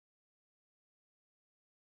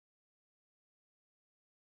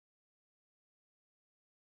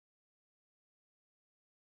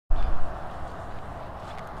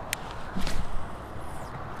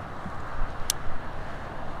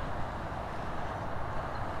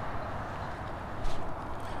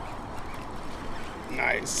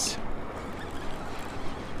Nice.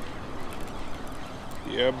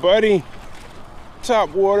 Yeah, buddy. Top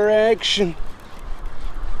water action.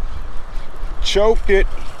 Choked it.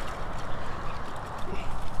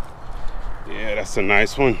 Yeah, that's a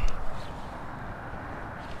nice one.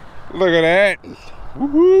 Look at that.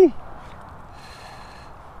 Woohoo.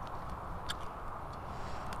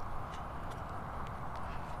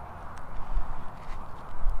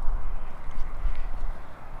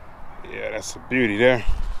 Yeah, that's a beauty there.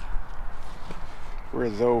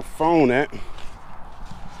 Where's the old phone at?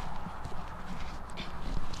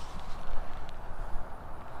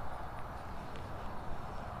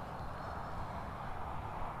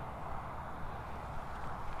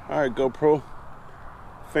 All right, GoPro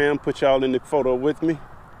fam, put y'all in the photo with me.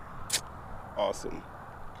 Awesome.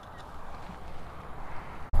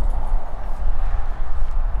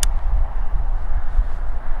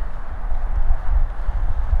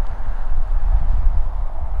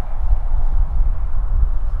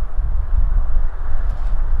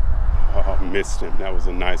 Oh, missed him. That was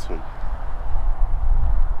a nice one.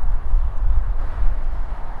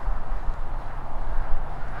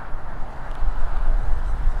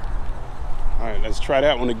 All right, let's try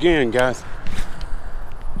that one again, guys.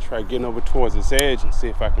 Try getting over towards this edge and see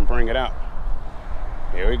if I can bring it out.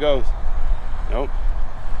 Here he goes. Nope.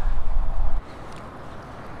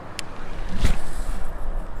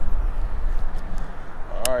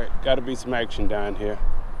 All right, gotta be some action down here.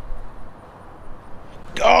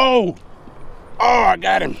 Oh! Oh, I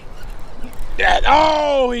got him.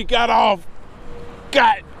 Oh, he got off.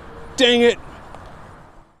 God dang it.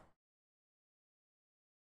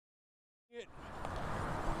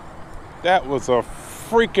 That was a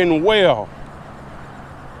freaking whale.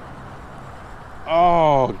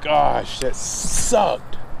 Oh gosh, that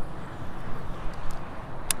sucked.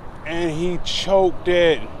 And he choked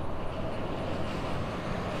it.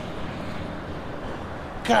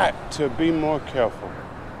 Got to be more careful.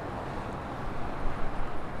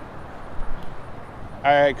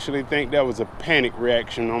 I actually think that was a panic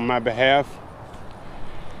reaction on my behalf.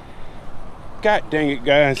 God dang it,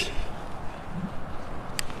 guys.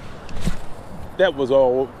 That was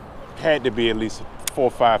all, had to be at least a 4 or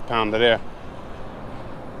 5 pounder there.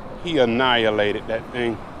 He annihilated that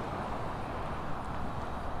thing.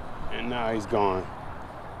 And now he's gone.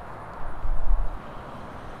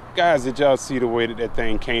 Guys, did y'all see the way that that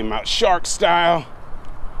thing came out? Shark style.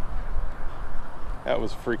 That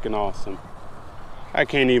was freaking awesome. I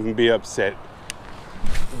can't even be upset.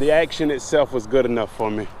 The action itself was good enough for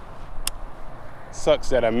me. Sucks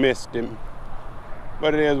that I missed him,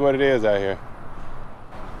 but it is what it is out here.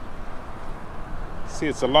 See,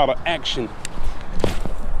 it's a lot of action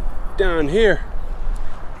down here,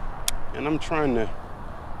 and I'm trying to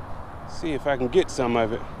see if I can get some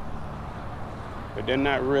of it, but they're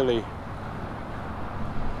not really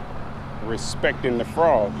respecting the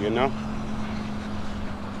frog, you know?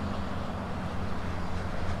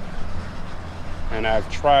 And I've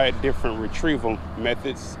tried different retrieval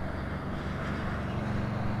methods,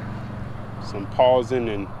 some pausing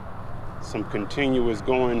and some continuous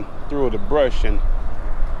going through the brush, and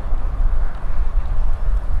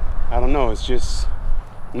I don't know, it's just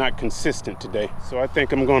not consistent today. So I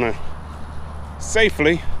think I'm gonna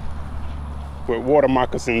safely, with water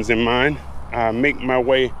moccasins in mind, make my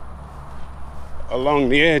way along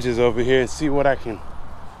the edges over here and see what I can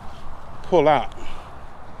pull out.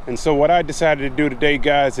 And so what I decided to do today,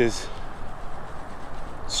 guys, is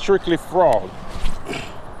strictly frog.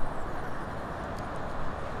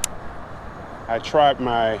 I tried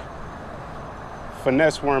my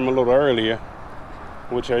finesse worm a little earlier,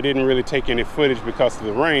 which I didn't really take any footage because of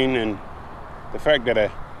the rain and the fact that I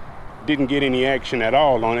didn't get any action at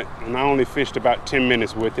all on it. And I only fished about 10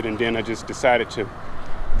 minutes with it, and then I just decided to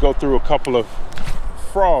go through a couple of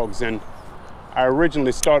frogs. And I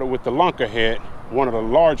originally started with the lunkerhead, one of the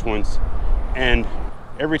large ones, and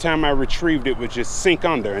every time I retrieved it would just sink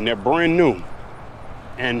under, and they're brand new.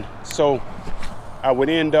 And so I would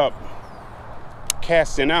end up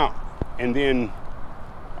casting out and then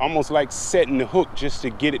almost like setting the hook just to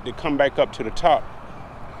get it to come back up to the top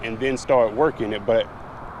and then start working it, but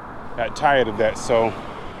got tired of that. So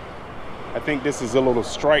I think this is a little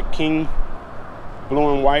Strike King,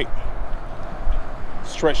 blue and white.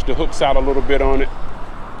 Stretch the hooks out a little bit on it,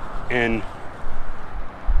 and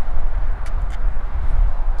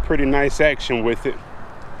pretty nice action with it.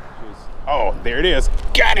 Oh, there it is.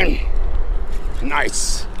 Got him.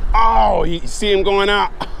 Nice. Oh, you see him going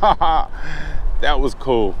out? That was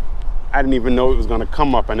cool. I didn't even know it was gonna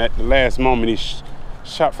come up, and at the last moment he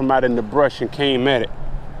shot from out in the brush and came at it.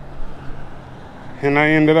 And I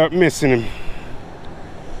ended up missing him.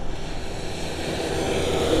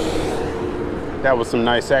 That was some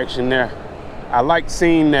nice action there. I like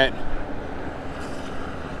seeing that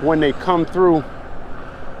when they come through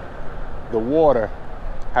the water,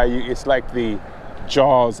 how it's like the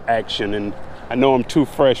Jaws action. And I know I'm too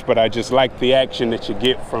fresh, but I just like the action that you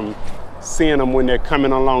get from seeing them when they're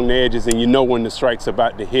coming along the edges, and you know when the strike's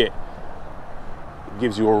about to hit. It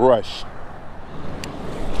gives you a rush.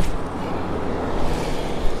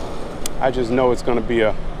 I just know it's gonna be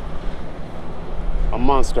a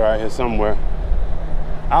monster out here somewhere.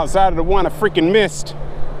 Outside of the one I freaking missed.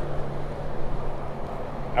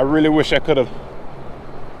 I really wish I could have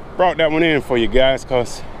brought that one in for you guys,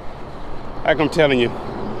 because like I'm telling you,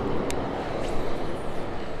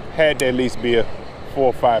 had to at least be a 4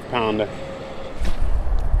 or 5 pounder.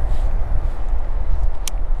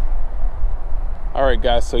 All right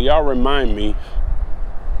guys, so y'all remind me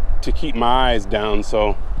to keep my eyes down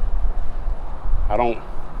so I don't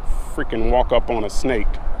freaking walk up on a snake.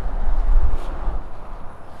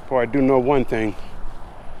 For I do know one thing,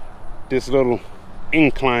 this little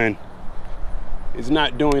incline is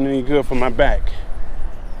not doing any good for my back.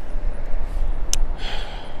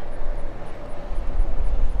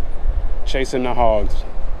 Chasing the hogs,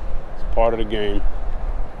 it's part of the game.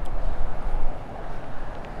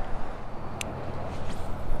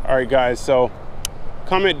 All right guys, so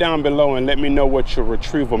comment down below and let me know what your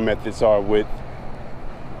retrieval methods are with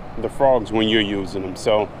the frogs when you're using them.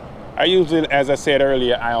 So I usually, as I said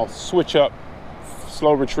earlier, I'll switch up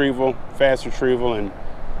slow retrieval, fast retrieval, and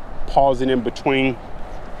pause it in between,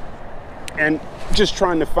 and just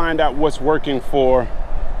trying to find out what's working for,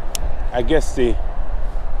 I guess, the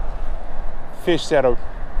fish that are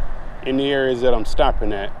in the areas that I'm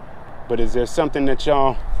stopping at. But is there something that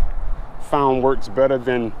y'all found works better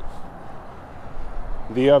than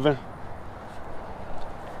the other?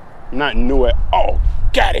 I'm not new at, oh,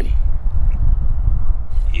 got him.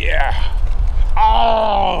 Yeah.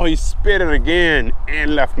 Oh, he spit it again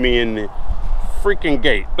and left me in the freaking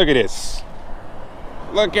gate. Look at this.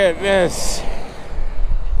 Look at this.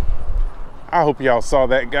 I hope y'all saw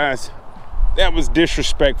that, guys. That was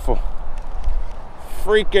disrespectful.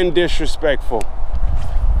 Freaking disrespectful.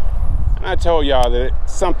 And I told y'all that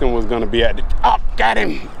something was gonna be at the, oh, got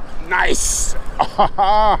him. Nice.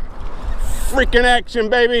 Freaking action,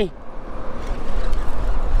 baby.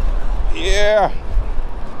 Yeah.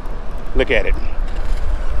 Look at it.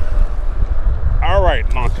 All right,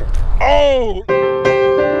 launcher. Oh!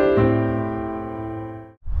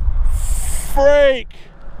 Freak!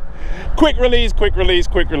 Quick release, quick release,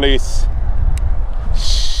 quick release.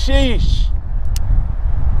 Sheesh.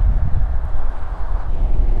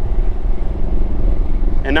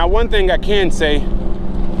 And now one thing I can say,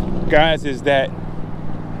 guys, is that,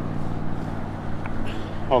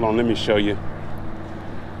 hold on, let me show you.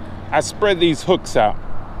 I spread these hooks out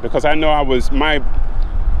because I know my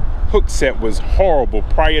hook set was horrible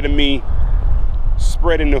prior to me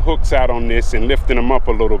spreading the hooks out on this and lifting them up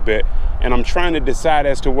a little bit. And I'm trying to decide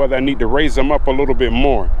as to whether I need to raise them up a little bit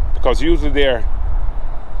more, because usually they're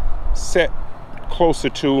set closer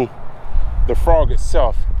to the frog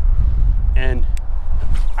itself. And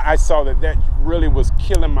I saw that that really was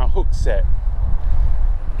killing my hook set.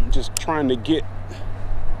 I'm just trying to get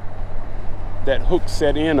that hook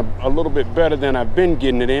set in a little bit better than I've been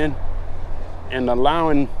getting it in, and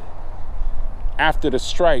allowing, after the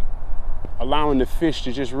strike, allowing the fish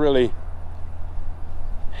to just really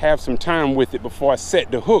have some time with it before I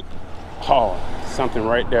set the hook. Oh, something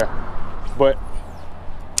right there. But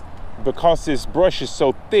because this brush is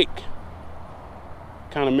so thick,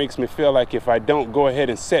 kind of makes me feel like if I don't go ahead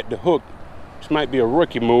and set the hook, which might be a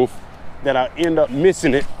rookie move, that I'll end up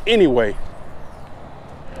missing it anyway.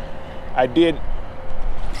 I did,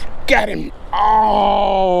 got him.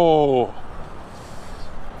 Oh,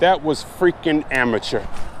 that was freaking amateur.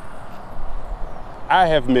 I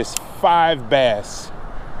have missed 5 bass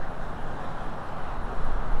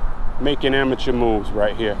making amateur moves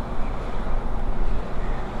right here.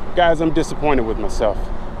 Guys, I'm disappointed with myself.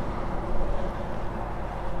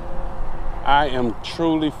 I am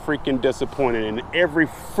truly freaking disappointed, and every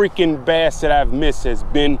freaking bass that I've missed has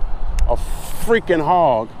been a freaking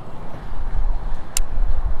hog.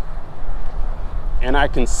 And I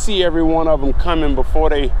can see every one of them coming before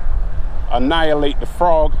they annihilate the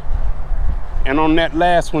frog. And on that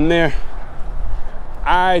last one there,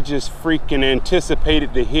 I just freaking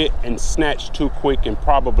anticipated the hit and snatched too quick and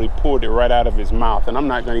probably pulled it right out of his mouth. And I'm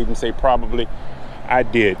not gonna even say probably, I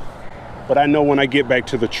did. But I know when I get back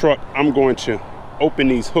to the truck, I'm going to open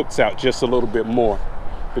these hooks out just a little bit more,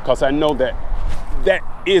 because I know that that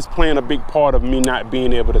is playing a big part of me not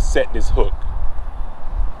being able to set this hook.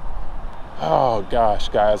 Oh gosh,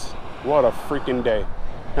 guys, What a freaking day.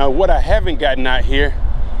 Now, what I haven't gotten out here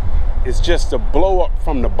is just a blow up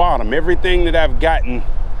from the bottom. Everything that I've gotten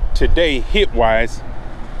today, hit-wise,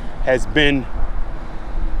 has been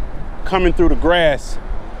coming through the grass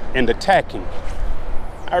and attacking.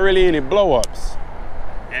 Not really any blow-ups.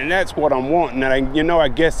 And that's what I'm wanting. And I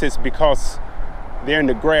guess it's because they're in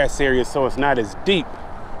the grass area, so it's not as deep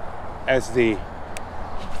as the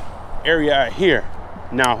area out here.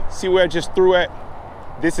 Now, see where I just threw at?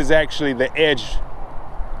 This is actually the edge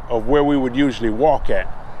of where we would usually walk at.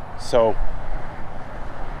 So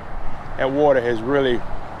that water has really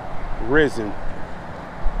risen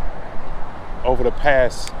over the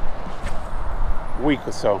past week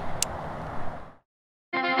or so.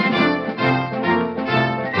 All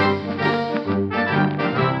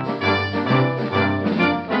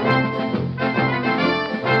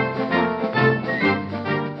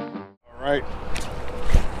right.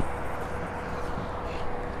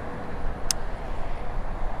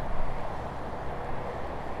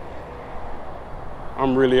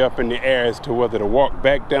 I'm really up in the air as to whether to walk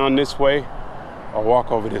back down this way or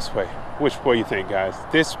walk over this way. Which way you think, guys?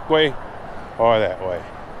 This way or that way?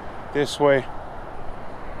 This way.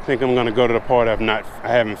 I think I'm gonna go to the part I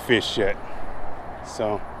haven't fished yet.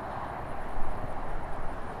 So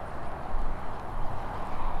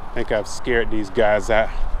I think I've scared these guys out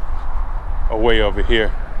away over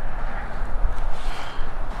here.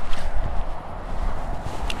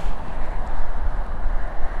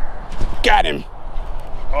 Got him.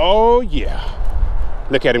 Oh yeah.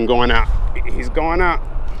 Look at him going out. He's going out.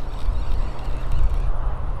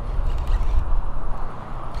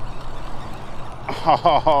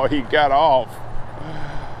 Oh, he got off.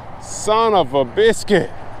 Son of a biscuit.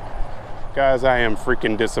 Guys, I am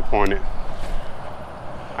freaking disappointed.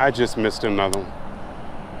 I just missed another one.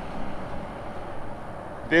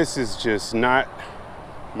 This is just not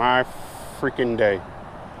my freaking day.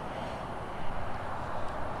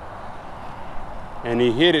 And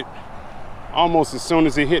he hit it almost as soon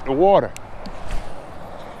as he hit the water.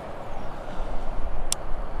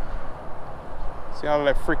 See all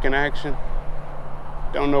that freaking action?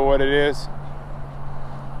 Don't know what it is.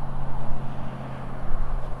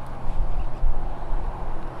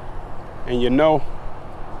 And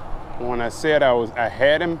when I said I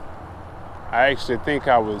had him, I actually think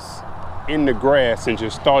I was in the grass and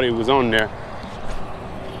just thought he was on there.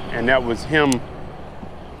 And that was him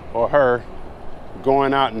or her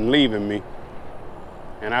going out and leaving me.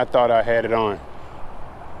 And I thought I had it on.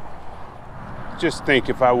 Just think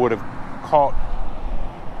if I would have caught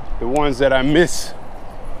the ones that I miss,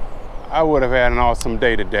 I would have had an awesome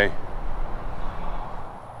day today.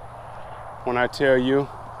 When I tell you,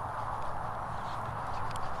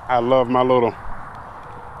 I love my little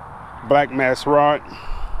black mass rod.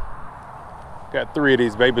 Got 3 of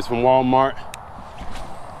these babies from Walmart.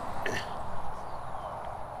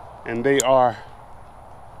 And they are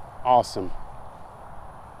awesome.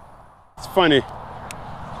 It's funny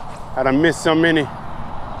how I miss so many.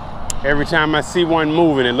 Every time I see one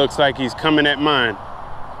moving, it looks like he's coming at mine.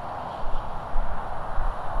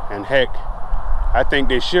 And heck, I think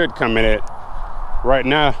they should come at it. Right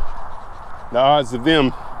now, the odds of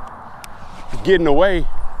them getting away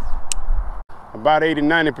about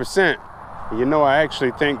 80–90%. I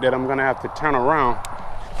actually think that I'm gonna have to turn around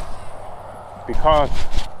because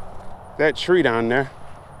that tree down there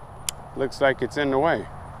looks like it's in the way.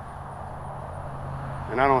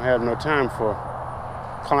 And I don't have no time for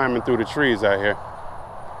climbing through the trees out here.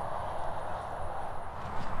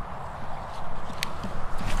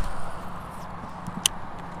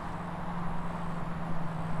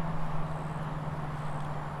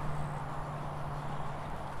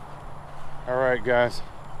 All right, guys,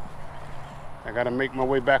 I gotta make my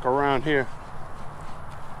way back around here.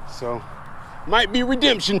 So, might be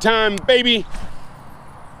redemption time, baby.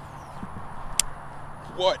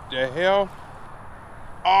 What the hell?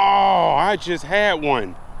 Oh, I just had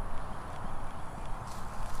one.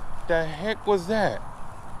 The heck was that?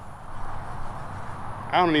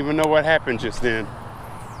 I don't even know what happened just then.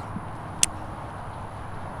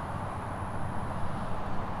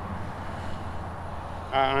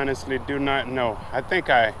 I honestly do not know. I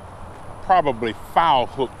think I probably foul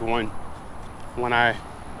hooked one when I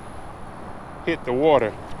hit the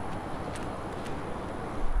water.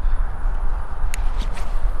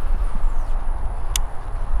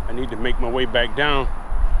 I need to make my way back down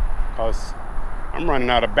because I'm running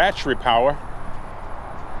out of battery power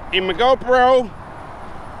in my GoPro.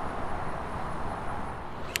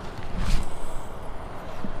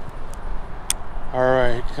 All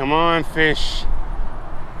right, come on, fish.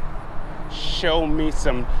 Show me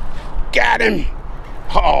some. Got him.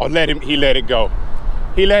 Oh, he let it go.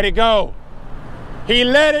 He let it go. He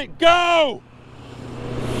let it go.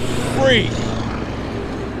 Freak.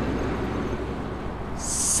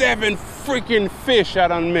 7 freaking fish I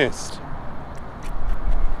done missed.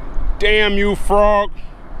 Damn you, frog.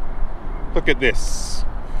 Look at this.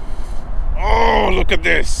 Oh, look at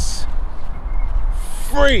this.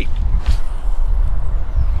 Freak.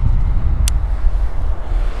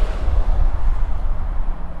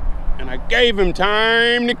 And I gave him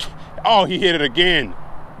time to... Oh, he hit it again.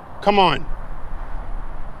 Come on.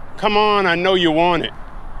 Come on, I know you want it.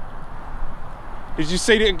 Did you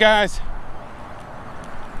see that, guys?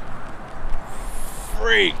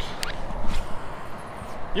 Freak.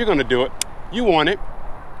 You're gonna do it. You want it.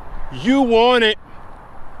 You want it.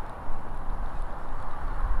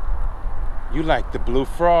 You like the blue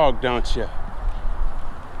frog, don't you?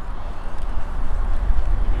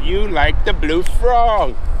 You like the blue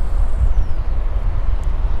frog.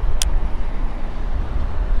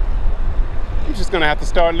 I'm just gonna have to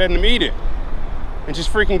start letting them eat it and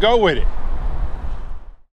just freaking go with it.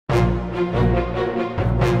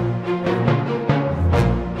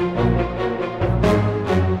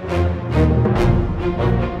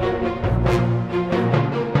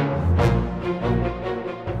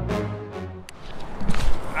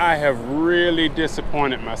 I have really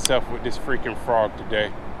disappointed myself with this freaking frog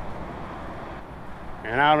today.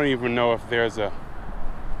 And I don't even know if there's a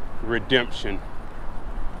redemption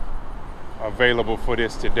available for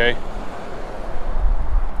this today.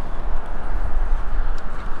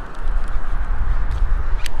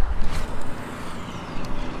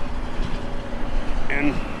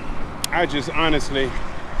 And I just honestly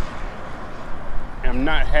am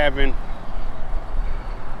not having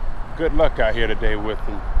good luck out here today with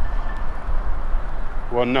them.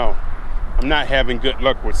 Well, no, I'm not having good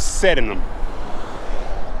luck with setting them.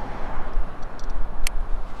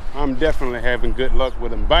 I'm definitely having good luck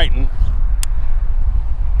with them biting,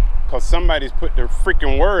 because somebody's put their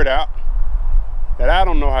freaking word out that I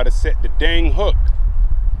don't know how to set the dang hook.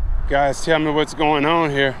 Guys, tell me what's going on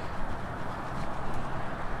here.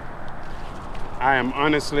 I am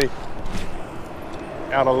honestly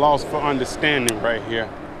at a loss for understanding right here,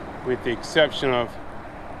 with the exception of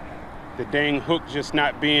the dang hook just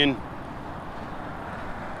not being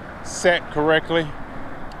set correctly,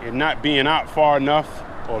 and not being out far enough,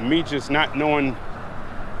 or me just not knowing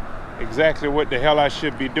exactly what the hell I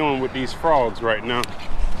should be doing with these frogs right now.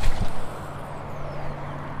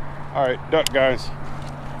 All right, duck, guys.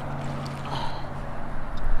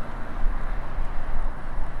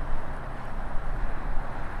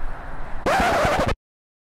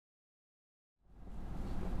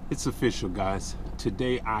 It's official, guys.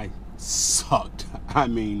 Today I sucked. I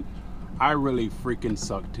mean, I really freaking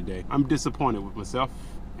sucked today. I'm disappointed with myself,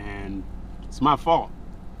 and it's my fault,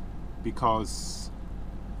 because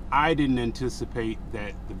I didn't anticipate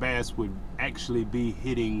that the bass would actually be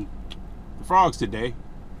hitting the frogs today.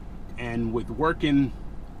 And with working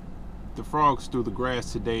the frogs through the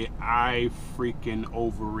grass today, I freaking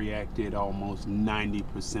overreacted almost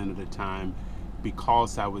 90% of the time,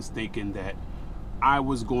 because I was thinking that I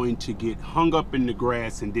was going to get hung up in the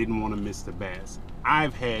grass and didn't want to miss the bass.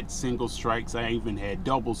 I've had single strikes, I even had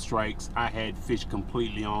double strikes, I had fish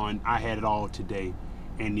completely on, I had it all today.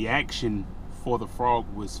 And the action for the frog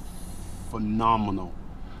was phenomenal.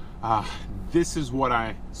 This is what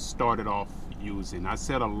I started off using. I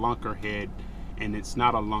said a lunker head, and it's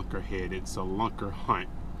not a lunker head, it's a lunker hunt.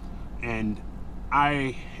 And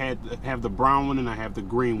I have the brown one and I have the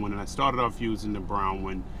green one, and I started off using the brown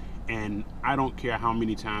one. And I don't care how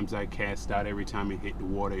many times I cast out, every time it hit the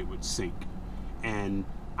water it would sink. And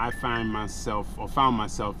I found myself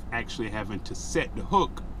actually having to set the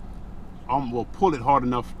hook, well, pull it hard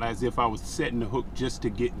enough as if I was setting the hook just to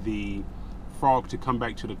get the frog to come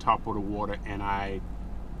back to the top of the water, and I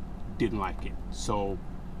didn't like it. So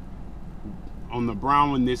on the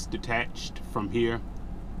brown one, this detached from here,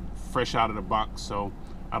 fresh out of the box, so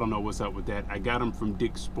I don't know what's up with that. I got them from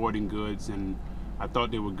Dick's Sporting Goods, and I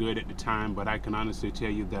thought they were good at the time, but I can honestly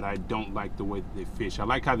tell you that I don't like the way that they fish. I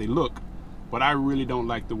like how they look, but I really don't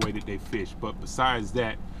like the way that they fish. But besides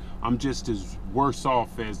that, I'm just as worse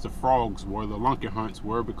off as the frogs were, the lunker hunts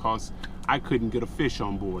were, because I couldn't get a fish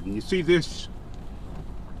on board. And you see this?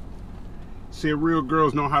 See, real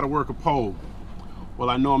girls know how to work a pole.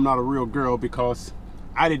 Well, I know I'm not a real girl, because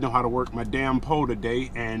I didn't know how to work my damn pole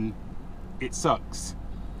today, and it sucks.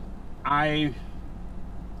 I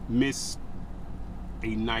missed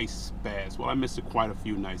a nice bass. Well, I missed quite a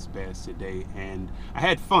few nice bass today, and I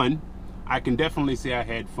had fun. I can definitely say I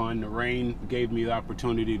had fun. The rain gave me the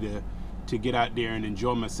opportunity to get out there and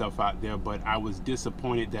enjoy myself out there, but I was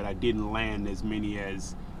disappointed that I didn't land as many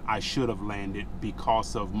as I should have landed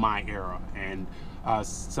because of my error. And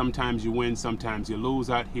sometimes you win, sometimes you lose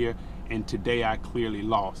out here, and today I clearly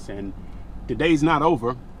lost. And the day's not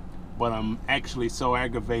over, but I'm actually so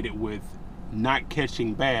aggravated with not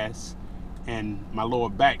catching bass and my lower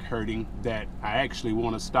back hurting that I actually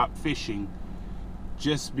want to stop fishing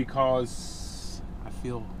just because I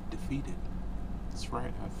feel defeated. That's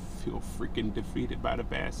right, I feel freaking defeated by the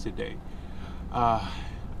bass today. I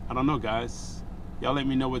don't know, guys. Y'all let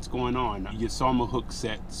me know what's going on. You saw my hook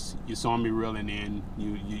sets, you saw me reeling in,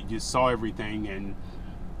 you saw everything, and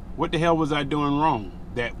what the hell was I doing wrong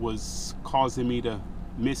that was causing me to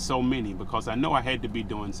miss so many? Because I know I had to be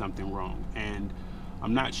doing something wrong, and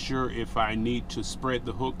I'm not sure if I need to spread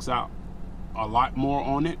the hooks out a lot more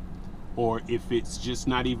on it, or if it's just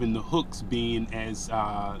not even the hooks being as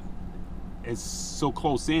so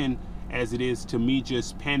close in as it is to me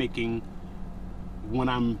just panicking when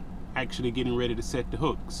I'm actually getting ready to set the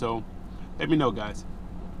hook. So let me know, guys.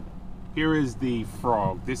 Here is the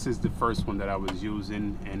frog. This is the first one that I was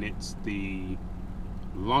using, and it's the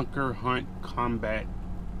Lunker Hunt Combat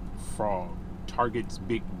Frog. Targets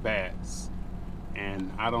big bass,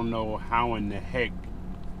 and I don't know how in the heck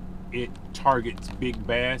it targets big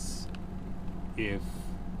bass if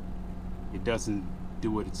it doesn't do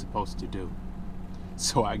what it's supposed to do.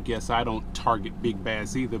 So I guess I don't target big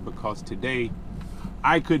bass either, because today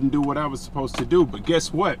I couldn't do what I was supposed to do. But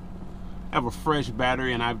guess what? I have a fresh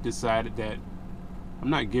battery, and I've decided that I'm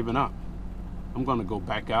not giving up. I'm gonna go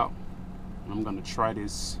back out and I'm gonna try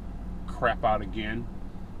this crap out again.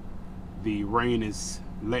 The rain is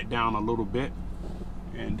let down a little bit,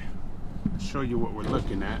 and I'll show you what we're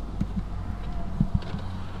looking at.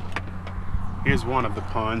 Here's one of the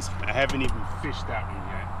ponds. I haven't even fished that one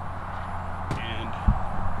yet. And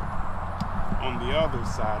on the other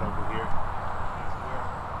side over here is where...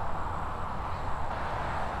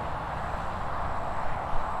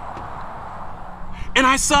 And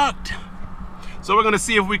I sucked! So we're gonna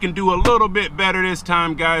see if we can do a little bit better this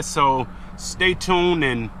time, guys. So stay tuned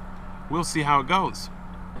and we'll see how it goes.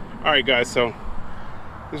 All right, guys, so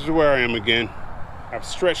this is where I am again. I've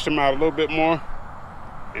stretched them out a little bit more,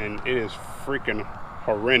 and it is freaking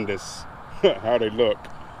horrendous how they look.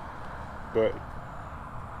 But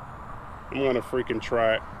I'm gonna freaking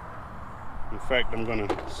try it. In fact, I'm gonna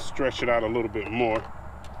stretch it out a little bit more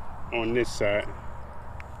on this side.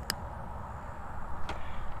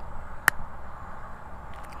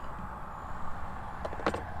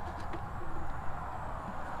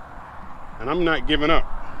 And I'm not giving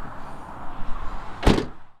up.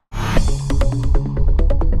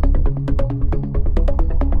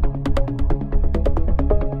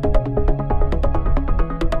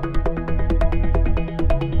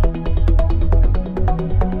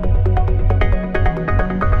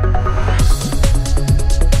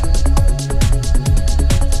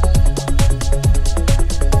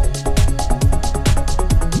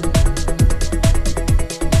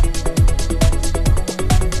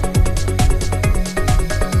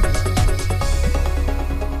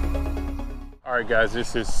 Guys,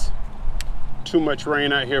 this is too much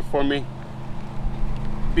rain out here for me.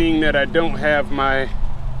 Being that I don't have my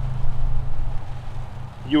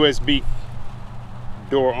USB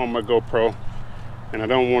door on my GoPro, and I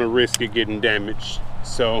don't want to risk it getting damaged.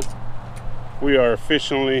 So we are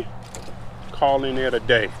officially calling it a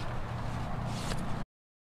day.